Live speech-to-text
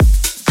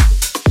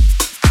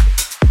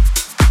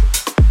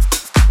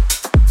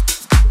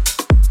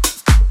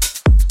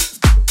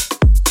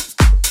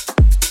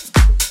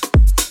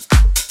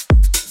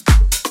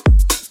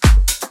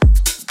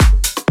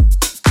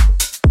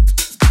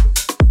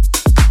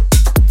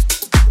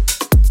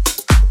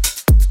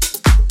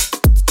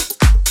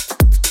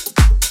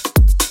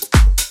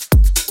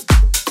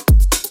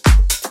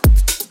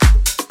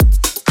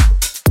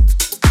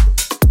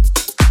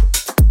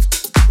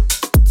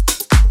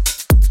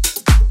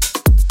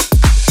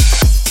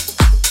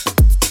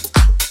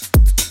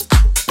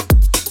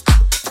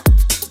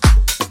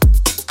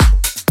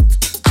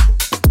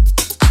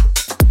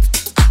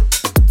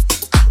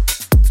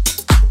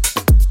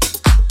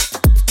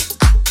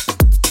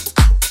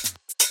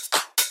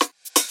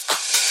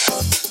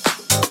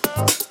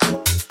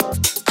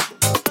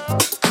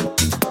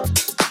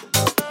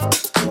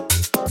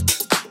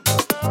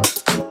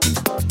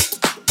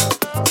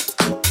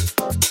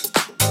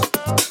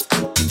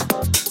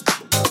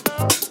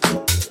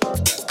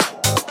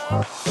You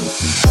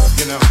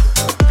know,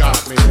 God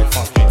made me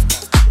funky.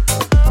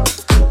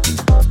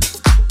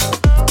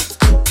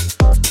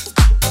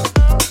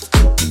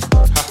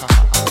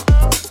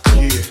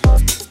 Yeah.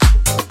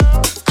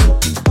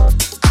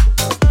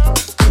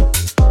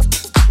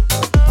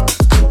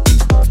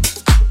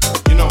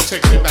 You know,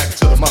 taking it back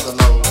to the mother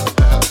lode,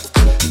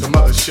 the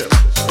mothership.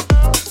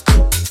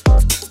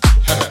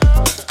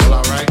 Well,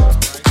 alright,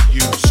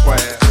 you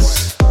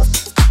squares.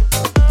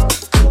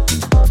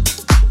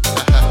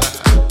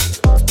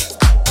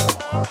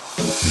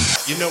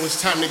 You know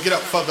it's time to get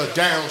up for the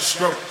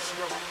downstroke.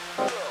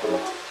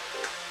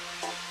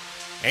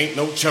 Ain't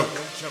no joke.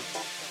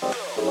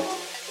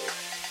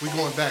 We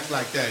going back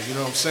like that, you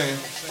know what I'm saying?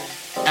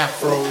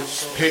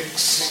 Afros,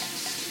 picks,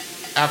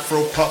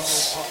 Afro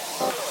puffs.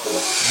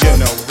 You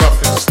know,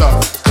 rough and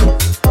stuff.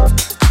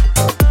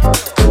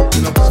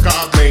 You know, 'cause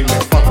God made me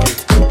funky.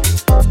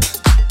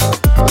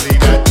 I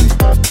believe that.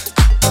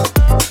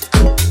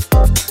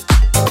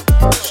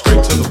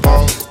 Straight to the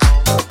bone.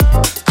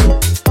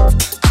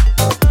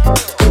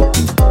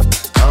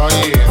 Oh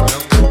yeah, you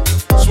know?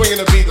 Swinging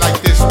a beat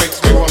like this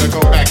makes me wanna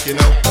go back, you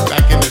know?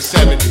 Back in the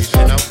 70s,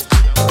 you know?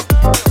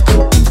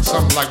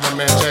 Something like my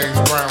man James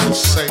Brown would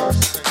say.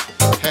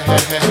 Hey,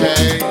 hey, hey,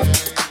 hey.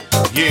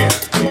 Yeah,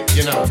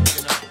 you know,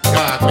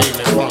 God made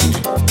me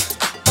funky.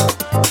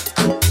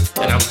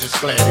 And I'm just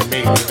glad he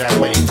made me that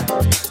way.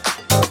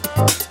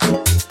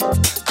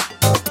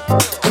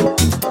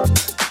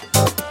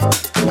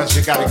 Cause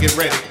you gotta get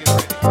ready.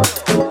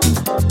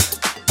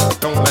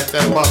 Don't let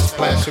that bus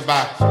flash you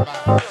by.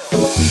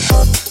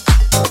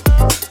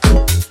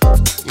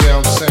 You know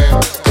what I'm saying?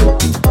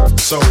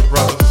 Soul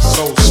brothers,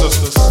 soul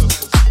sisters.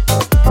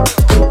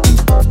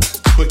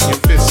 Putting your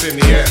fists in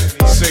the air,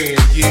 saying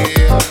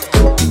yeah.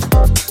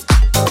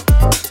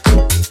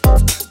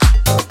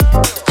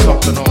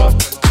 Something on a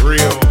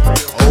real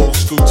old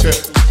school tip.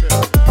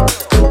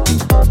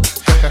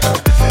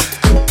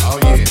 Oh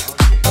yeah.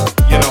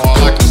 You know,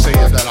 all I can say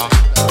is that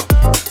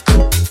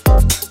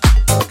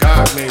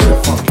God made me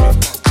funky.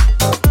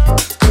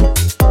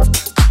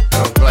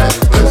 And I'm glad he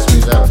blessed me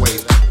that way.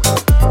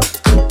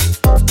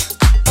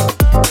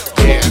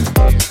 Yeah.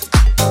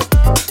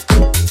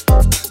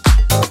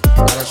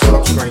 Now that's what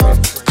I'm screaming.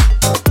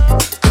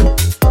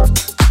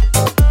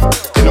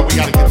 You know, we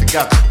gotta get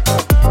together.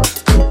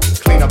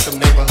 Clean up them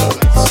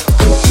neighborhoods.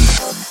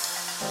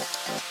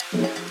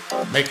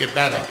 Make it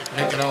better.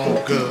 Make it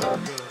all good.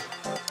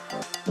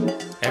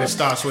 And it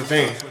starts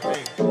within.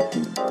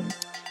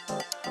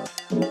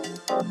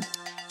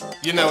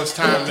 You know it's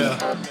time to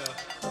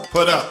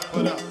put up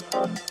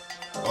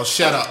or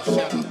shut up.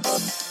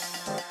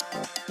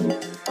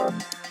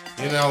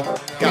 You know,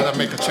 gotta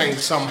make a change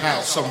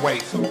somehow, some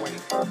way.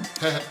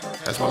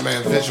 As my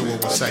man Visual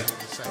would say.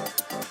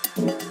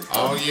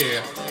 Oh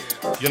yeah,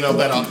 you know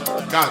that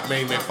God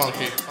made me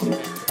funky.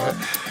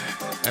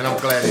 And I'm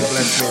glad he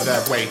blessed me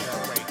that way.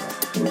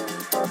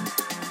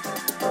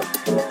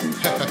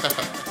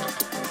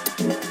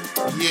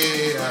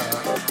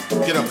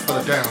 Yeah, get up for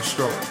the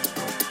downstroke.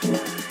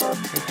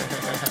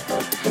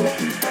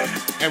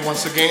 And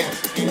once again,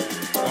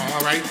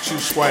 alright, you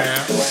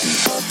square.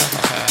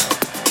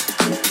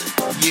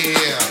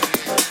 Yeah.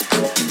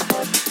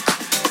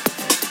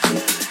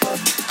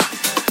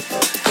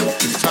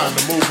 It's time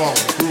to move on,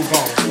 groove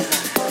on.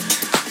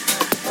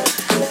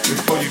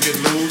 Before you get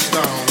loosed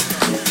on.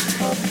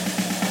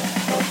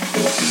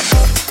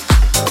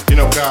 You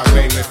know God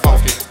made me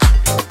funky.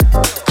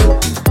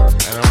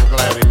 And I'm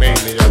glad he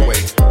made me that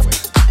way.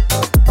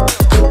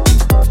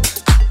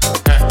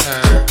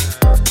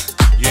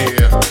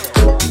 Yeah.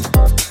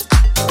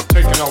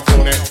 Taking off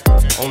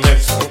on that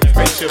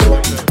spaceship,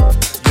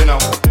 you know,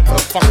 the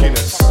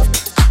funkiness,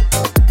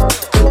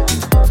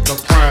 the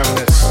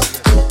primeness.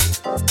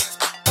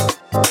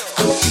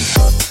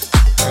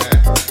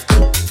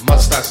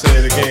 Must I say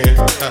it again?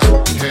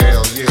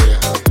 Hell yeah.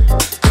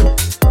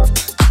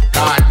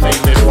 God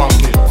made me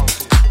funky.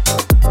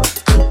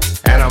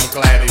 And I'm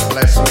glad he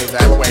blessed me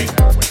that way.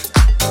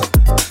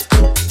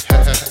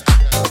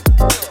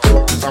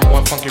 Cause I'm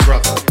one funky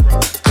brother.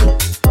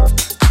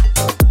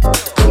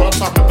 I'm not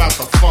talking about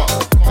the funk.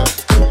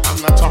 I'm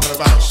not talking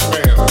about a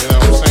swell, you know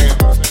what I'm saying?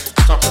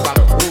 I'm talking about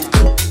a groove.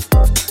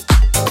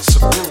 It's a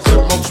groove that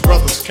most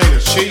brothers can't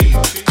achieve.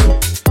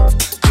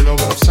 You know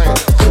what I'm saying?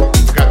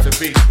 You got to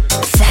be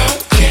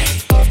funky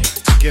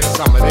to get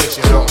some of this,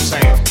 you know what I'm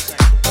saying?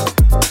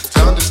 To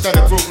understand a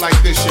groove like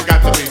this, you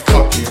got to be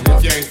funky. And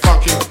if you ain't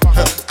funky,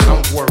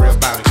 don't worry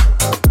about it.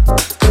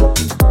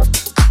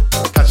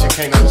 Cause you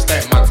can't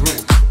understand my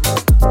groove.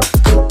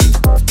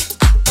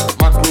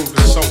 My groove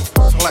is so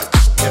complex,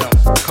 you know,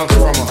 comes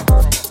from a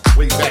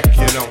way back,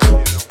 you know.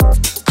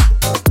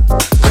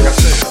 Like I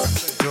said,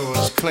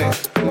 George Clinton,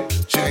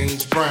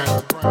 James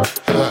Brown,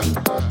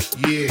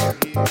 yeah,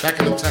 back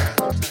in the time.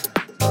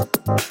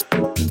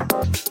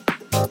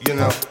 You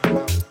know,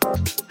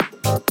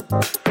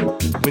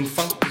 when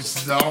funk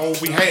is all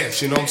we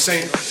had, you know what I'm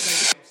saying?